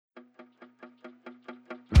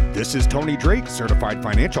This is Tony Drake, Certified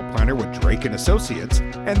Financial Planner with Drake & Associates,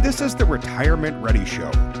 and this is the Retirement Ready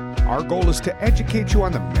Show. Our goal is to educate you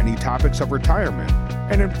on the many topics of retirement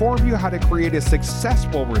and inform you how to create a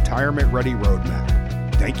successful retirement-ready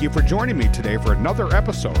roadmap. Thank you for joining me today for another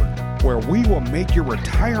episode where we will make your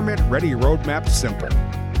retirement-ready roadmap simple.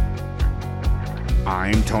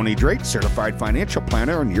 I'm Tony Drake, Certified Financial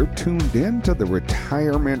Planner, and you're tuned in to the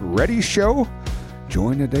Retirement Ready Show.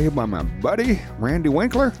 Joined today by my buddy, Randy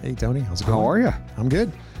Winkler. Hey, Tony. How's it going? How are you? I'm good.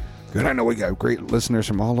 Good. I know we got great listeners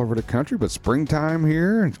from all over the country, but springtime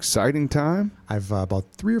here, exciting time. I've about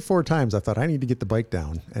 3 or 4 times I thought I need to get the bike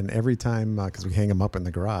down. And every time, because we hang them up in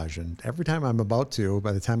the garage, and every time I'm about to,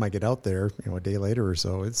 by the time I get out there, a day later or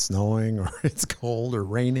so, it's snowing or it's cold or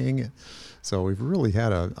raining. So we've really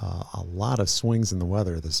had a lot of swings in the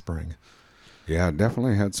weather this spring. Yeah,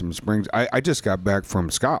 definitely had some springs. I just got back from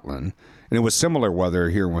Scotland, and it was similar weather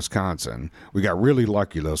here in Wisconsin. We got really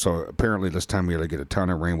lucky, though, so apparently this time we had to get a ton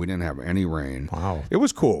of rain. We didn't have any rain. Wow. It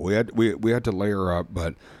was cool. We had to layer up,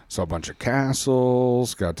 but saw a bunch of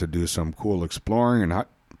castles, got to do some cool exploring, and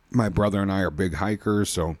my brother and I are big hikers,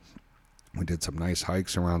 so we did some nice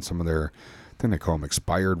hikes around some of their, I think they call them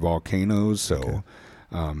expired volcanoes, so... Okay.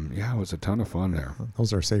 Yeah, it was a ton of fun there.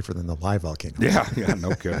 Those are safer than the live volcanoes. Yeah,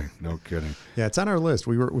 no kidding. Yeah, it's on our list.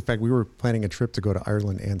 We were planning a trip to go to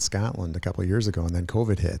Ireland and Scotland a couple of years ago, and then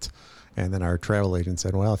COVID hit. And then our travel agent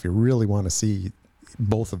said, well, if you really want to see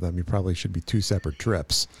both of them, you probably should be 2 separate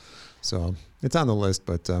trips. So it's on the list,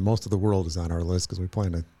 but most of the world is on our list because we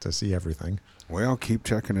plan to see everything. Well, keep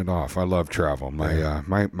checking it off. I love travel.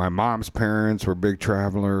 My mom's parents were big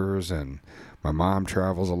travelers, and my mom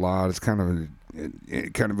travels a lot. It's kind of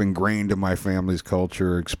ingrained in my family's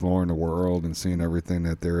culture, exploring the world and seeing everything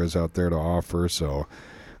that there is out there to offer. So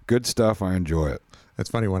good stuff. I enjoy it. That's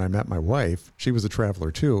funny. When I met my wife, she was a traveler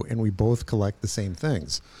too, and we both collect the same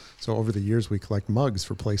things. So over the years, we collect mugs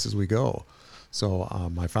for places we go. So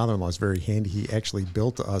my father-in-law is very handy. He actually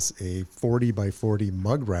built us a 40 by 40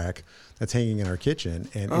 mug rack that's hanging in our kitchen.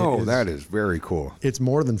 And that is very cool. It's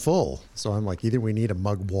more than full. So I'm like, either we need a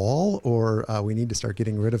mug wall or we need to start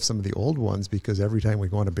getting rid of some of the old ones, because every time we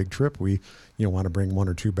go on a big trip, we want to bring 1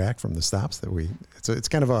 or 2 back from the stops that it's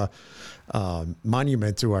kind of a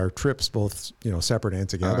monument to our trips, both separate and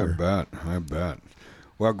together. I bet.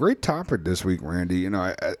 Well, great topic this week, Randy.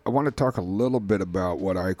 I want to talk a little bit about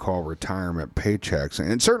what I call retirement paychecks.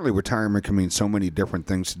 And certainly retirement can mean so many different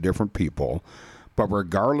things to different people. But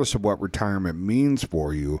regardless of what retirement means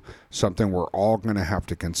for you, something we're all going to have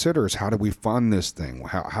to consider is, how do we fund this thing?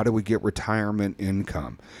 How do we get retirement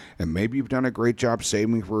income? And maybe you've done a great job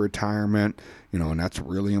saving for retirement, and that's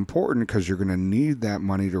really important because you're going to need that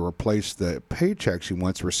money to replace the paychecks you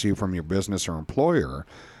once received from your business or employer.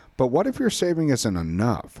 But what if your saving isn't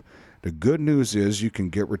enough? The good news is you can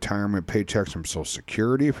get retirement paychecks from Social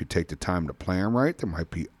Security if you take the time to plan right. There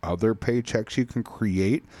might be other paychecks you can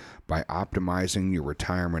create by optimizing your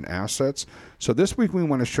retirement assets. So this week we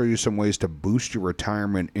want to show you some ways to boost your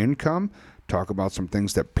retirement income, talk about some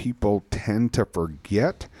things that people tend to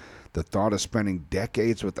forget. The thought of spending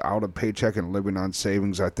decades without a paycheck and living on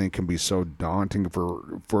savings, I think, can be so daunting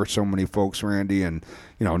for so many folks, Randy. And,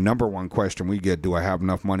 number one question we get, do I have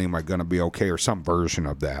enough money? Am I going to be okay? Or some version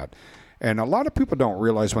of that. And a lot of people don't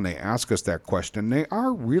realize when they ask us that question, they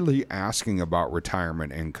are really asking about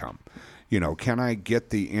retirement income. Can I get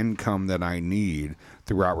the income that I need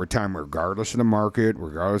throughout retirement, regardless of the market,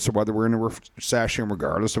 regardless of whether we're in a recession,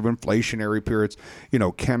 regardless of inflationary periods?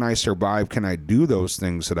 Can I survive? Can I do those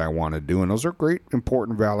things that I want to do? And those are great,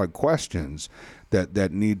 important, valid questions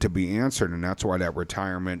that need to be answered, and that's why that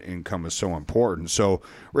retirement income is so important. So,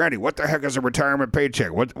 Randy, what the heck is a retirement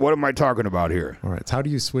paycheck? What am I talking about here? All right, so how do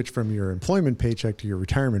you switch from your employment paycheck to your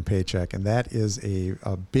retirement paycheck? And that is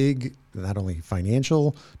a big, not only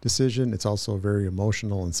financial decision, it's also very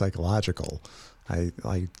emotional and psychological.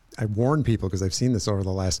 I warn people, because I've seen this over the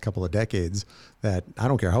last couple of decades, that I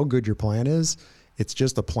don't care how good your plan is, it's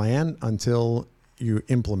just a plan until you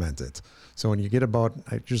implement it. So when you get I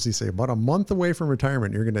usually say about a month away from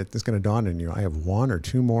retirement, it's going to dawn on you, I have 1 or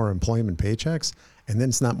 2 more employment paychecks, and then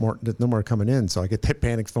there's no more coming in. So I get that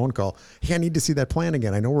panicked phone call, hey, I need to see that plan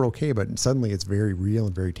again. I know we're okay, but suddenly it's very real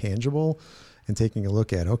and very tangible. And taking a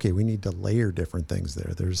look at, okay, we need to layer different things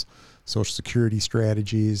there. There's Social Security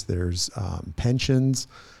strategies, there's pensions.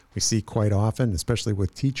 We see quite often, especially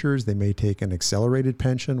with teachers, they may take an accelerated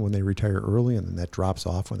pension when they retire early, and then that drops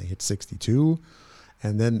off when they hit 62.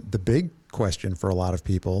 And then the big question for a lot of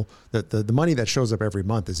people, that the money that shows up every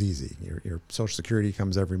month is easy. Your Social Security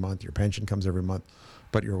comes every month, your pension comes every month,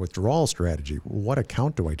 but your withdrawal strategy, what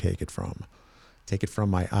account do I take it from? Take it from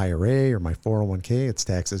my IRA or my 401k, it's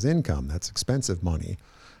taxed as income. That's expensive money.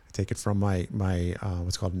 I take it from my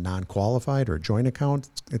what's called non-qualified or joint account,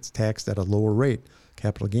 it's taxed at a lower rate,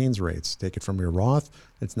 capital gains rates. Take it from your Roth,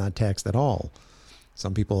 it's not taxed at all.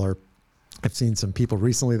 I've seen some people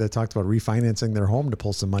recently that talked about refinancing their home to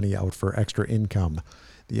pull some money out for extra income.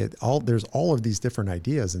 There's all of these different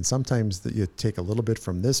ideas, and sometimes you take a little bit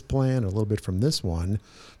from this plan, a little bit from this one,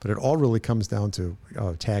 but it all really comes down to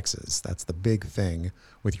taxes. That's the big thing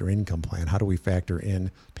with your income plan. How do we factor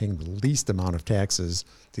in paying the least amount of taxes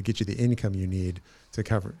to get you the income you need to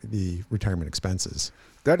cover the retirement expenses?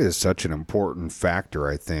 That is such an important factor,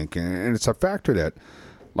 I think, and it's a factor that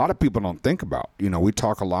a lot of people don't think about. We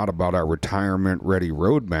talk a lot about our retirement ready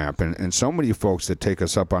roadmap, and so many folks that take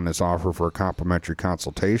us up on this offer for a complimentary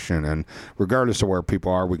consultation, and regardless of where people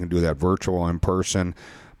are, we can do that virtual, in person,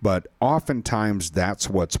 but oftentimes that's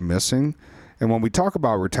what's missing. And when we talk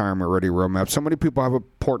about retirement ready roadmap, so many people have a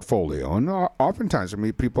portfolio, and oftentimes I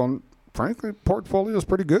meet people, and frankly, portfolio is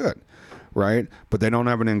pretty good, right? But they don't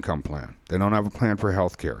have an income plan. They don't have a plan for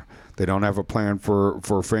health care. They don't have a plan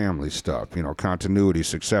for family stuff, continuity,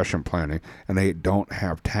 succession planning, and they don't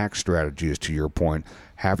have tax strategies, to your point.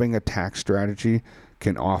 Having a tax strategy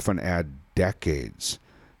can often add decades,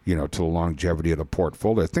 to the longevity of the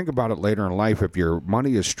portfolio. Think about it later in life. If your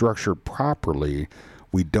money is structured properly,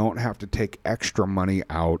 we don't have to take extra money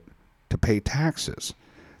out to pay taxes.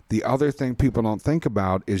 The other thing people don't think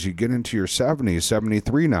about is you get into your 70s,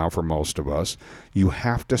 73 now for most of us, you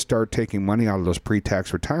have to start taking money out of those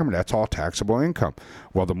pre-tax retirement. That's all taxable income.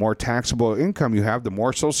 Well, the more taxable income you have, the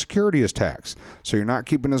more Social Security is taxed. So you're not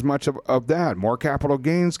keeping as much of that. More capital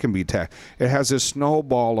gains can be taxed. It has this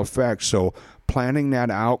snowball effect. So planning that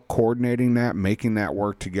out, coordinating that, making that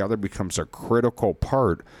work together becomes a critical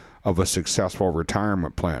part of a successful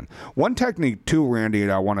retirement plan. One technique too, Randy,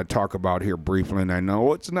 that I want to talk about here briefly, and I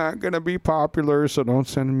know it's not going to be popular, so don't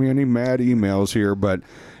send me any mad emails here, but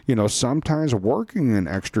sometimes working an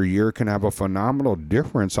extra year can have a phenomenal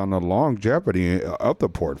difference on the longevity of the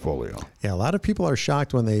portfolio. Yeah, a lot of people are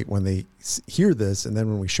shocked when they hear this, and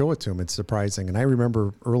then when we show it to them, it's surprising. And I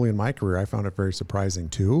remember early in my career, I found it very surprising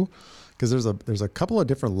too, because there's a couple of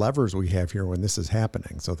different levers we have here when this is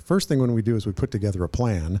happening. So the first thing when we do is we put together a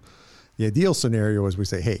plan. The ideal scenario is we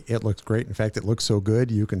say, hey, it looks great. In fact, it looks so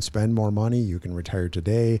good. You can spend more money. You can retire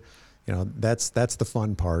today. That's the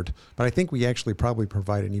fun part. But I think we actually probably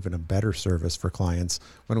provide an even a better service for clients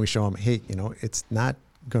when we show them, hey, it's not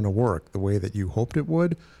going to work the way that you hoped it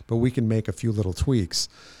would, but we can make a few little tweaks.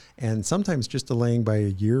 And sometimes just delaying by a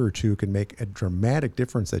year or two can make a dramatic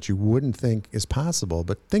difference that you wouldn't think is possible.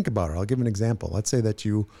 But think about it. I'll give an example. Let's say that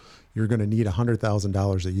you're going to need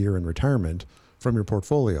 $100,000 a year in retirement from your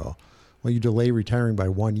portfolio. Well, you delay retiring by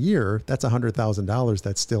 1 year, that's $100,000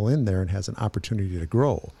 that's still in there and has an opportunity to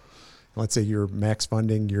grow. Let's say you're max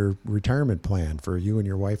funding your retirement plan for you and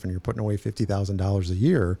your wife, and you're putting away $50,000 a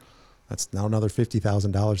year. That's now another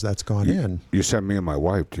 $50,000 that's gone in. You sent me and my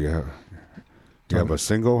wife. Do you have a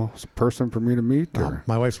single person for me to meet? Or?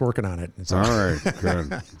 My wife's working on it. All right,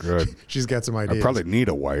 good. She's got some ideas. I probably need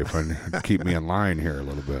a wife and keep me in line here a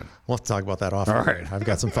little bit. We'll have to talk about that off. All right. I've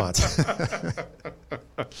got some thoughts.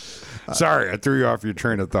 Sorry, I threw you off your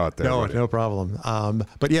train of thought there. No problem.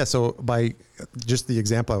 But yeah, so by just the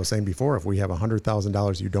example I was saying before, if we have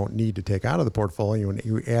 $100,000 you don't need to take out of the portfolio and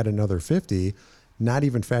you add another $50,000, not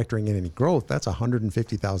even factoring in any growth, that's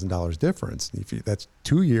 $150,000 difference. That's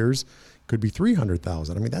 2 years, could be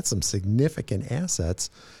 $300,000. I mean, that's some significant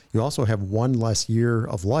assets. You also have one less year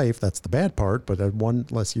of life. That's the bad part, but one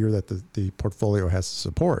less year that the portfolio has to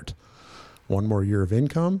support. One more year of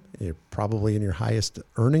income, probably in your highest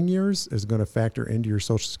earning years, is going to factor into your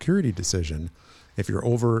Social Security decision. If you're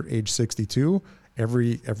over age 62,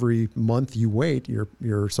 every month you wait,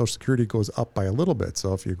 your Social Security goes up by a little bit.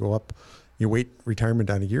 So if you wait retirement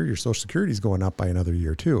down a year, your Social Security is going up by another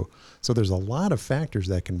year too. So there's a lot of factors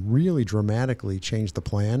that can really dramatically change the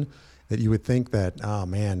plan that you would think that, oh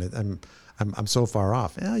man, I'm so far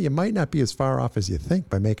off. You might not be as far off as you think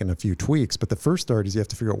by making a few tweaks, but the first start is you have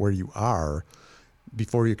to figure out where you are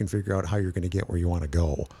before you can figure out how you're going to get where you want to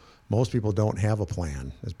go. Most people don't have a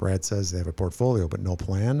plan. As Brad says, they have a portfolio, but no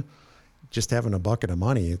plan. Just having a bucket of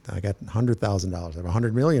money, I got $100,000, I have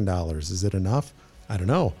 $100 million. Is it enough? I don't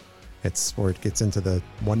know. It's where it gets into the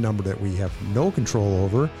one number that we have no control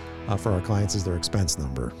over for our clients is their expense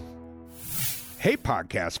number. Hey,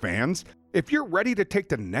 podcast fans. If you're ready to take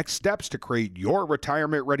the next steps to create your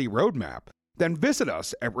retirement-ready roadmap, then visit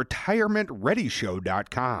us at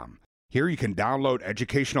retirementreadyshow.com. Here you can download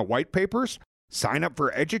educational white papers, sign up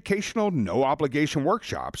for educational no-obligation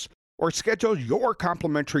workshops, or schedule your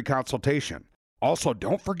complimentary consultation. Also,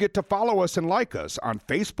 don't forget to follow us and like us on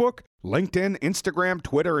Facebook, LinkedIn, Instagram,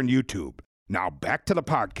 Twitter, and YouTube. Now back to the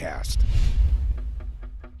podcast.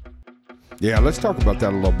 Yeah, let's talk about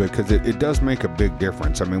that a little bit because it does make a big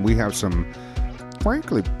difference. I mean, we have some,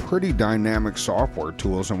 frankly, pretty dynamic software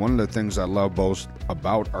tools. And one of the things I love most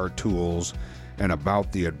about our tools and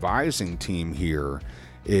about the advising team here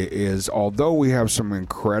is although we have some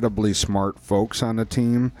incredibly smart folks on the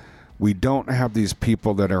team, we don't have these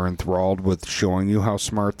people that are enthralled with showing you how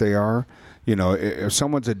smart they are. You know, if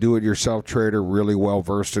someone's a do-it-yourself trader, really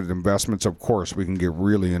well-versed at investments, of course, we can get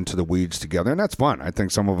really into the weeds together, and that's fun. I think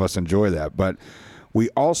some of us enjoy that. But we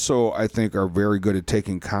also, I think, are very good at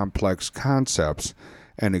taking complex concepts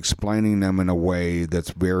and explaining them in a way that's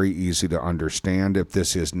very easy to understand if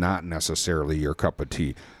this is not necessarily your cup of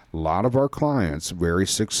tea. A lot of our clients, very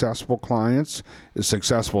successful clients,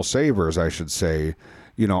 successful savers, I should say,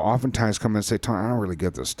 you know, oftentimes come in and say, Tony, I don't really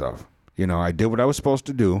get this stuff. You know, I did what I was supposed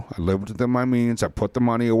to do. I lived within my means. I put the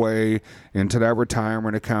money away into that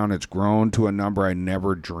retirement account. It's grown to a number I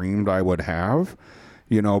never dreamed I would have,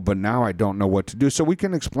 you know, but now I don't know what to do. So we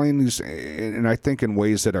can explain these, and I think in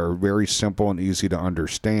ways that are very simple and easy to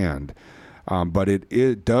understand. But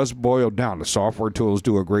it does boil down. The software tools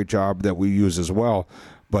do a great job that we use as well.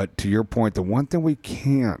 But to your point, the one thing we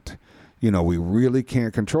really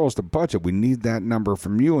can't control is the budget. We need that number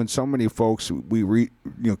from you. And so many folks,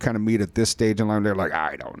 kind of meet at this stage in life. They're like,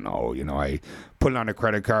 I don't know. You know, I put it on a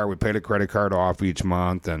credit card. We pay the credit card off each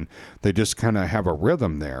month. And they just kind of have a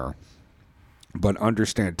rhythm there. But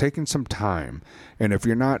understand, taking some time. And if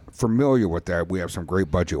you're not familiar with that, we have some great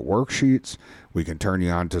budget worksheets. We can turn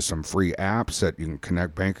you on to some free apps that you can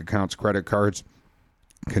connect bank accounts, credit cards,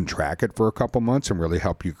 can track it for a couple months and really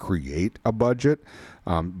help you create a budget.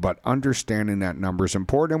 But understanding that number is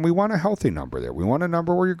important, and we want a healthy number there. We want a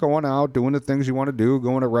number where you're going out, doing the things you want to do,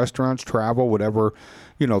 going to restaurants, travel, whatever,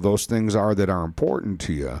 you know, those things are that are important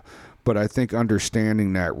to you. But I think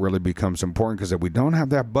understanding that really becomes important because if we don't have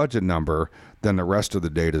that budget number, then the rest of the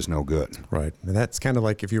data is no good. Right. And that's kind of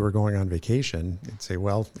like if you were going on vacation, you'd say,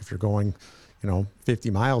 well, if you're going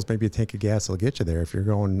 50 miles, maybe a tank of gas will get you there. If you're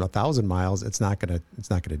going 1,000 miles, it's not going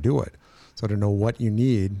to do it. So to know what you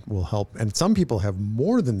need will help. And some people have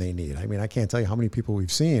more than they need. I mean, I can't tell you how many people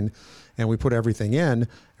we've seen, and we put everything in and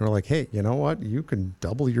we're like, hey, you know what? You can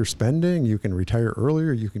double your spending. You can retire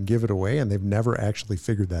earlier. You can give it away. And they've never actually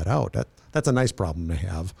figured that out. That's a nice problem to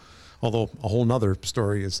have. Although a whole nother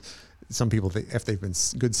story is some people, if they've been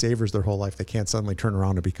good savers their whole life, they can't suddenly turn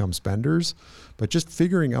around and become spenders. But just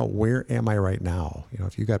figuring out, where am I right now? You know,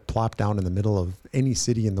 if you got plopped down in the middle of any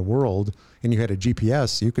city in the world and you had a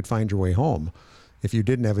GPS, you could find your way home. If you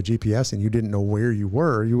didn't have a GPS and you didn't know where you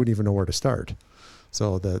were, you wouldn't even know where to start.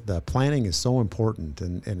 So the planning is so important,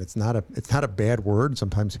 and it's not a bad word.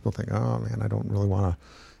 Sometimes people think, oh man, I don't really want to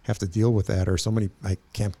have to deal with that. Or so many, I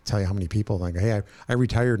can't tell you how many people like, hey, I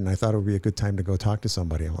retired and I thought it would be a good time to go talk to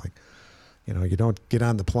somebody. I'm like, you know, you don't get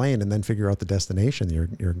on the plane and then figure out the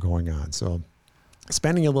destination you're going on. So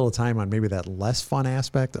spending a little time on maybe that less fun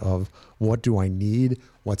aspect of what do I need,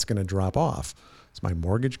 what's going to drop off. Is my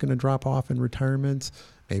mortgage going to drop off in retirement?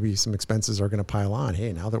 Maybe some expenses are going to pile on.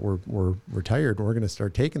 Hey, now that we're retired, we're going to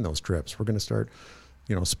start taking those trips. We're going to start,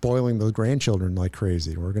 spoiling those grandchildren like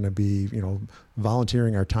crazy. We're going to be,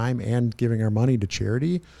 volunteering our time and giving our money to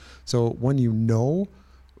charity. So when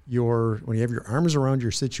when you have your arms around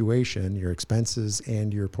your situation, your expenses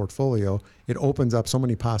and your portfolio, it opens up so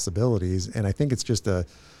many possibilities. And I think it's just a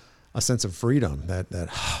sense of freedom that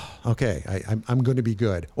okay, I'm going to be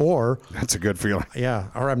good. Or that's a good feeling. Yeah.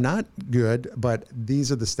 Or I'm not good, but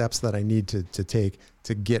these are the steps that I need to take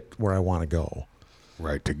to get where I want to go.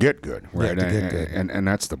 Right, to get good, right? Yeah, to get good. And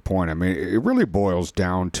that's the point. I mean, it really boils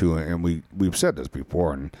down to, and we've said this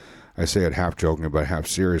before, and I say it half joking but half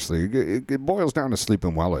seriously, it boils down to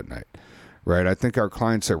sleeping well at night, right? I think our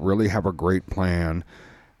clients that really have a great plan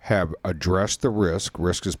have addressed the risk.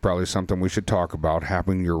 Risk is probably something we should talk about.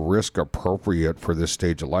 Having your risk appropriate for this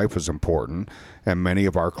stage of life is important. And many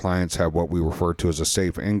of our clients have what we refer to as a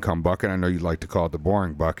safe income bucket. I know you like to call it the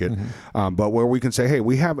boring bucket, but where we can say, hey,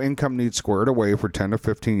 we have income needs squared away for 10 to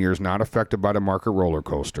 15 years, not affected by the market roller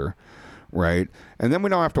coaster, right? And then we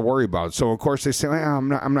don't have to worry about it. So, of course, they say,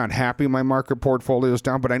 well, I'm not happy my market portfolio is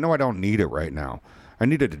down, but I know I don't need it right now. I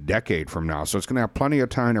need it a decade from now, so it's going to have plenty of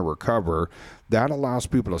time to recover. That allows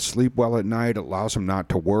people to sleep well at night. It allows them not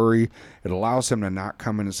to worry. It allows them to not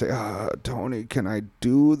come in and say, Tony, can I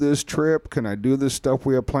do this trip? Can I do this stuff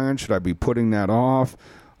we have planned? Should I be putting that off?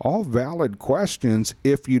 All valid questions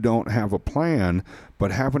if you don't have a plan,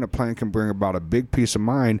 but having a plan can bring about a big peace of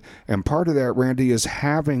mind. And part of that, Randy, is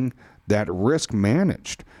having that risk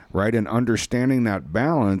managed, right? And understanding that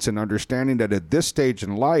balance and understanding that at this stage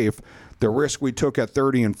in life, the risk we took at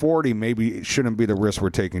 30 and 40 maybe shouldn't be the risk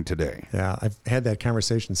we're taking today. Yeah, I've had that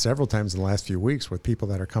conversation several times in the last few weeks with people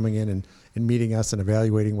that are coming in and meeting us and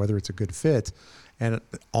evaluating whether it's a good fit. And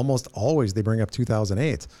almost always they bring up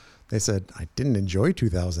 2008. They said, I didn't enjoy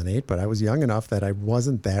 2008, but I was young enough that I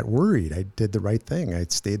wasn't that worried. I did the right thing. I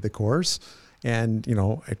stayed the course, and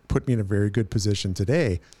it put me in a very good position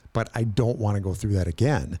today. But I don't want to go through that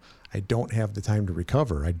again. I don't have the time to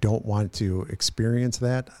recover. I don't want to experience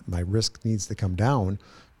that. My risk needs to come down,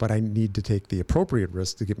 but I need to take the appropriate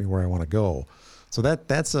risk to get me where I want to go. So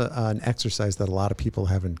that's an exercise that a lot of people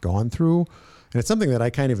haven't gone through. And it's something that I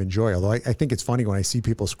kind of enjoy, although I think it's funny when I see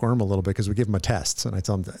people squirm a little bit because we give them a test. And I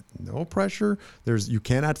tell them, no pressure. You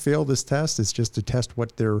cannot fail this test. It's just to test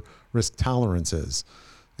what their risk tolerance is.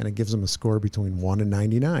 And it gives them a score between 1 and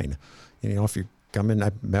 99. If you come in,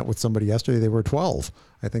 I met with somebody yesterday, they were 12.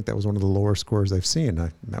 I think that was one of the lower scores I've seen.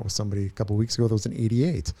 I met with somebody a couple of weeks ago that was an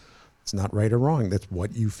 88. It's not right or wrong. That's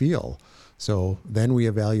what you feel. So then we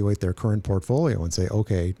evaluate their current portfolio and say,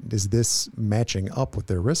 okay, is this matching up with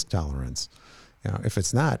their risk tolerance? If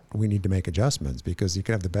it's not, we need to make adjustments, because you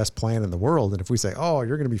can have the best plan in the world. And if we say, oh,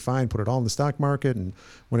 you're going to be fine, put it all in the stock market, and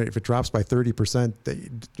if it drops by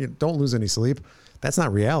 30%, don't lose any sleep. That's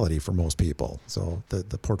not reality for most people. So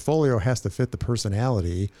the portfolio has to fit the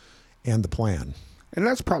personality and the plan. And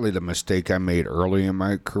that's probably the mistake I made early in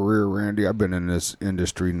my career, Randy. I've been in this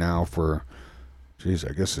industry now for,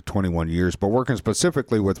 I guess it's 21 years, but working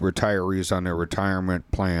specifically with retirees on their retirement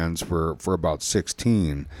plans for about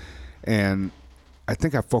 16. And I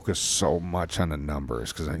think I focus so much on the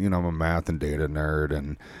numbers because, I'm a math and data nerd,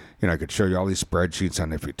 and, I could show you all these spreadsheets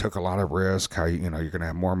on if you took a lot of risk, how, you're going to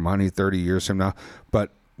have more money 30 years from now.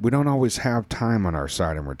 But we don't always have time on our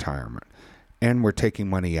side in retirement, and we're taking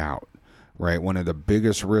money out, right? One of the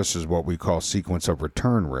biggest risks is what we call sequence of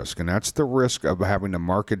return risk, and that's the risk of having the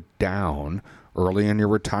market down early in your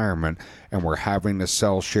retirement, and we're having to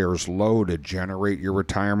sell shares low to generate your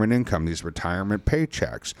retirement income, these retirement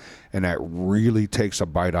paychecks, and that really takes a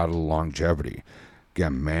bite out of the longevity.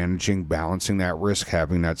 Again, managing, balancing that risk,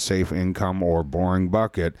 having that safe income or boring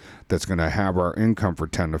bucket that's going to have our income for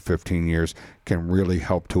 10 to 15 years can really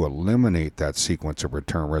help to eliminate that sequence of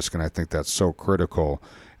return risk, and I think that's so critical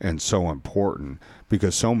and so important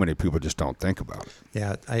because so many people just don't think about it.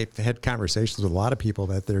 Yeah, I've had conversations with a lot of people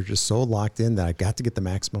that they're just so locked in that I've got to get the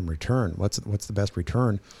maximum return. What's the best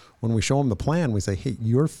return? When we show them the plan, we say, hey,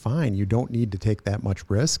 you're fine. You don't need to take that much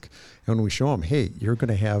risk. And when we show them, hey, you're going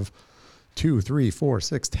to have $2, $3, $4,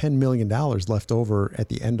 $6, $10 million left over at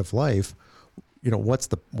the end of life, what's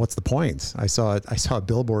the point? I saw a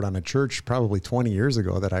billboard on a church probably 20 years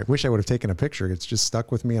ago that I wish I would have taken a picture. It's just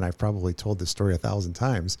stuck with me, and I've probably told this story 1,000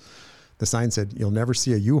 times. The sign said, you'll never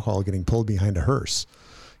see a U-Haul getting pulled behind a hearse.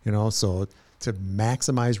 So to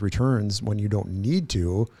maximize returns when you don't need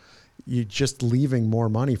to, you're just leaving more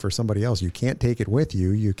money for somebody else. You can't take it with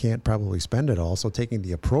you. You can't probably spend it all. So taking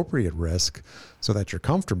the appropriate risk so that you're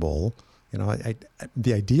comfortable.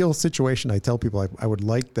 The ideal situation, I tell people, I would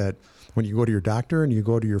like that when you go to your doctor and you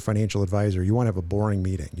go to your financial advisor, you want to have a boring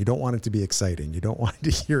meeting. You don't want it to be exciting. You don't want to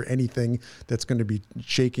hear anything that's going to be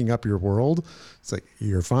shaking up your world. It's like,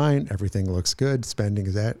 you're fine. Everything looks good. Spending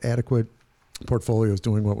is adequate. Portfolio is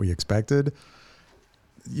doing what we expected.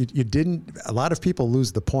 A lot of people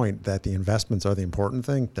lose the point that the investments are the important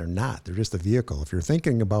thing. They're not. They're just a vehicle. If you're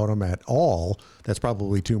thinking about them at all, that's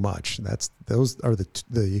probably too much. Those are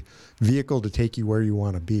the vehicle to take you where you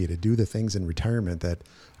want to be, to do the things in retirement that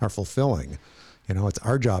are fulfilling. It's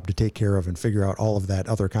our job to take care of and figure out all of that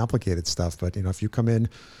other complicated stuff. But, if you come in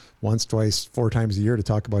once, twice, 4 times a year to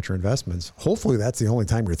talk about your investments, hopefully that's the only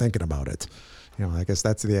time you're thinking about it. I guess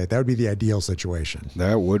that would be the ideal situation.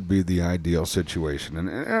 That would be the ideal situation. And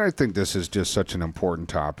I think this is just such an important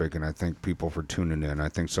topic, and I thank people for tuning in. I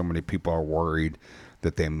think so many people are worried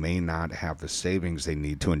that they may not have the savings they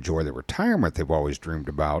need to enjoy the retirement they've always dreamed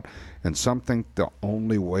about. And some think the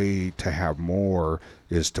only way to have more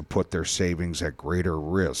is to put their savings at greater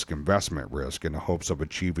risk, investment risk, in the hopes of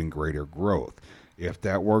achieving greater growth. If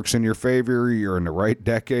that works in your favor, you're in the right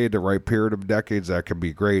decade, the right period of decades, that can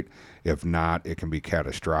be great. If not, it can be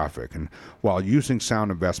catastrophic. And while using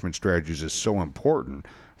sound investment strategies is so important,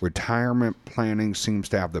 retirement planning seems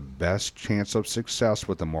to have the best chance of success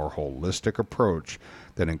with a more holistic approach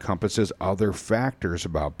that encompasses other factors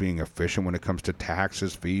about being efficient when it comes to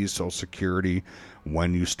taxes, fees, Social Security,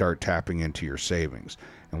 when you start tapping into your savings.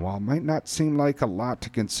 And while it might not seem like a lot to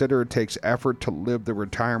consider, it takes effort to live the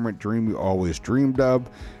retirement dream you always dreamed of.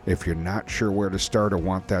 If you're not sure where to start or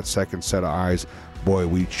want that second set of eyes, Boy,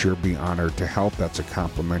 we'd sure be honored to help. That's a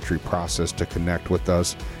complimentary process to connect with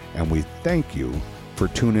us, and we thank you for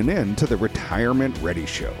tuning in to the Retirement Ready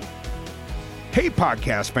Show. Hey,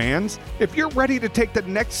 podcast fans, if you're ready to take the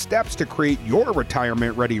next steps to create your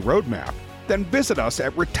retirement ready roadmap, then visit us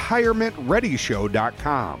at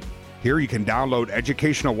retirementreadyshow.com. Here you can download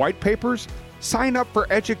educational white papers, sign up for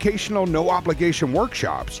educational no-obligation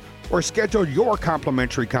workshops, or schedule your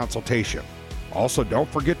complimentary consultation. Also, don't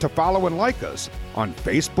forget to follow and like us on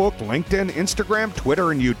Facebook, LinkedIn, Instagram,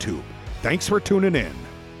 Twitter, and YouTube. Thanks for tuning in.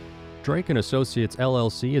 Drake & Associates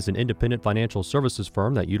LLC is an independent financial services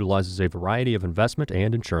firm that utilizes a variety of investment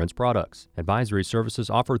and insurance products. Advisory services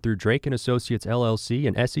offered through Drake & Associates LLC,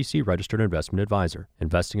 an SEC-registered investment advisor.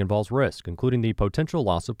 Investing involves risk, including the potential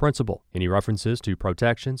loss of principal. Any references to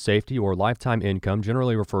protection, safety, or lifetime income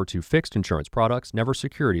generally refer to fixed insurance products, never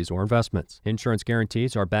securities or investments. Insurance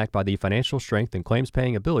guarantees are backed by the financial strength and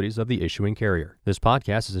claims-paying abilities of the issuing carrier. This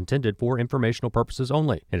podcast is intended for informational purposes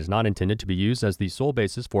only. It is not intended to be used as the sole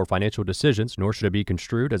basis for financial decisions, nor should it be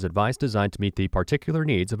construed as advice designed to meet the particular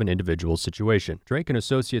needs of an individual's situation. Drake &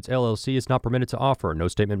 Associates LLC is not permitted to offer. No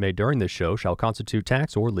statement made during this show shall constitute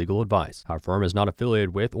tax or legal advice. Our firm is not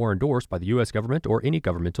affiliated with or endorsed by the U.S. government or any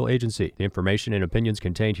governmental agency. The information and opinions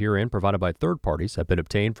contained herein provided by third parties have been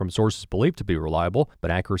obtained from sources believed to be reliable, but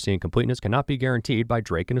accuracy and completeness cannot be guaranteed by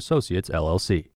Drake & Associates LLC.